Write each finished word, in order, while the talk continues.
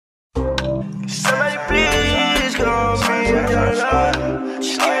Somebody please call me a janitor.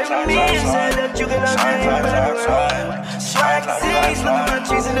 She came to me and said that you cannot be a better. Swag Z's, look at my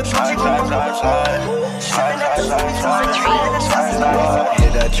jeans in the Gucci gon' Sippin that tussled.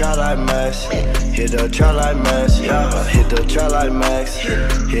 Hit that trap like Max, hit the trap like Max, yeah. Hit the trap like Max,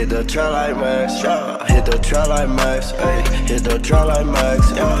 hit the trap like Max, yeah. Hit the trap like Max, ayy. Hit the trap like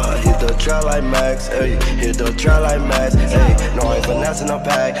Max, yeah. Hit the trap like Max, ayy. Hit the trap like Max, ayy. No, I ain't finessing a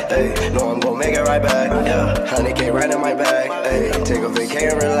pack, ayy. No, I'm gon' make it right back, yeah. 100K right in my bag, ayy. Take a vacation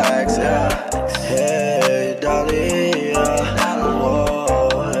and relax, yeah. Hey, Dolly, yeah.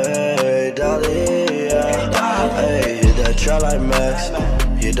 Whoa, hey, Dolly, yeah. Hey, hit that trap like Max.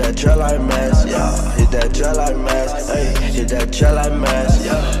 Hit that trap like Max, yeah. Hit that trap like Max, ayy. Hit that trap like Max,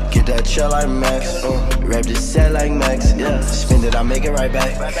 yeah. Get that trap like Max, rap this set like Max, yeah. Spend it, I make it right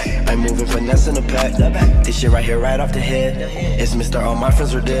back. I'm moving finesse in the pack. This shit right here, right off the head. It's Mr. All my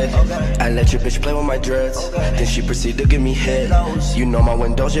friends are dead. I let your bitch play with my dreads. Then she proceed to give me head. You know my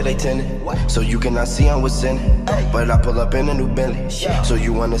windows, yeah, they tinted, so you cannot see on what's in it. But I pull up in a new Bentley, so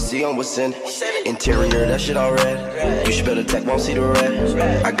you wanna see on what's in it. Interior, that shit all red. You should better tech, won't see the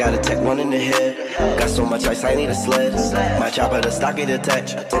red. I got a tech one in the head. Got so much ice, I need a sled. My chopper, the stock it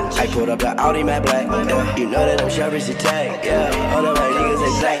attached. I put up the Audi matte black. Yeah. You know that them Chevys attack. Yeah. All of my niggas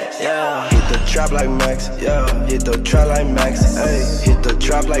exact. Yeah. Hit the trap like Max. Yeah. Hit the trap like Max. Ayy. Hit the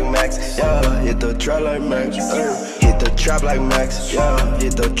trap like Max. Yeah. Hit the trap like Max. Ayy. Hit the trap like Max. Yeah.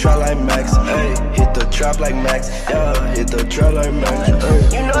 Hit the trap like Max. Ayy. Hit the trap like Max. Yeah. Hit the trap like Max.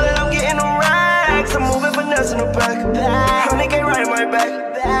 Ayy. You know that I'm getting them racks. I'm moving finesse in the back. 100K right in my back.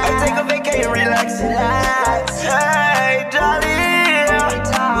 I take a vacation and relax. Hey, Dolly.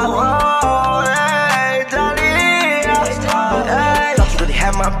 Whoa, hey, Dolly. Hey, thought you really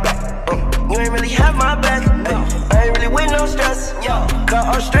had my back. You ain't really have my back. I ain't really with no stress. Got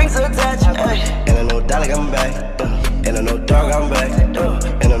all strings attached. And I know Dolly, I'm back. And I know dog, I'm back.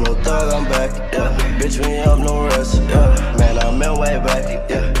 And I know thug, I'm back. Bitch, we ain't up no rest. Man, I'm in way back.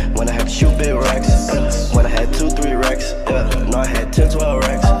 When I had to shoot big racks. When I had 2-3 racks. No, I had 10-12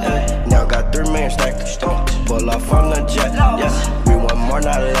 racks. Now I got 3 million stacked. Pull off on the jet. We want more,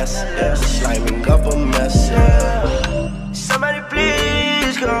 not less. Sliming up a mess. Somebody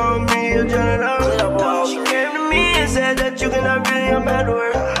please call me a janitor. She came to me and said that you cannot be a bad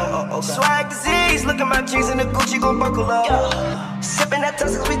word. Swag disease, look at my jeans and the Gucci gon' buckle up. Sippin that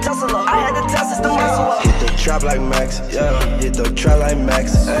Tuss, we tussle up. I had the Tuss, the muscle up. Hit the trap like Max, yeah. Hit the trap like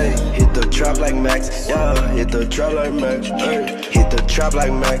Max, ayy. Hit the trap like Max, yeah. Hit the trap like Max, ayy. Hit the trap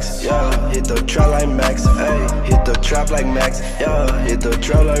like Max, yeah. Hit the trap like Max, ayy. Hit the trap like Max, yeah. Hit the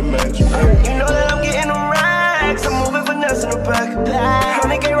trap like Max, ayy. You know that I'm getting them racks. I'm moving finesse in the back.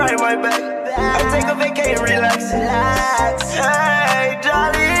 100K right in my back. I take a vacation and relax. Hey,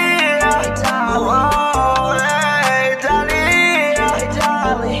 Dolly.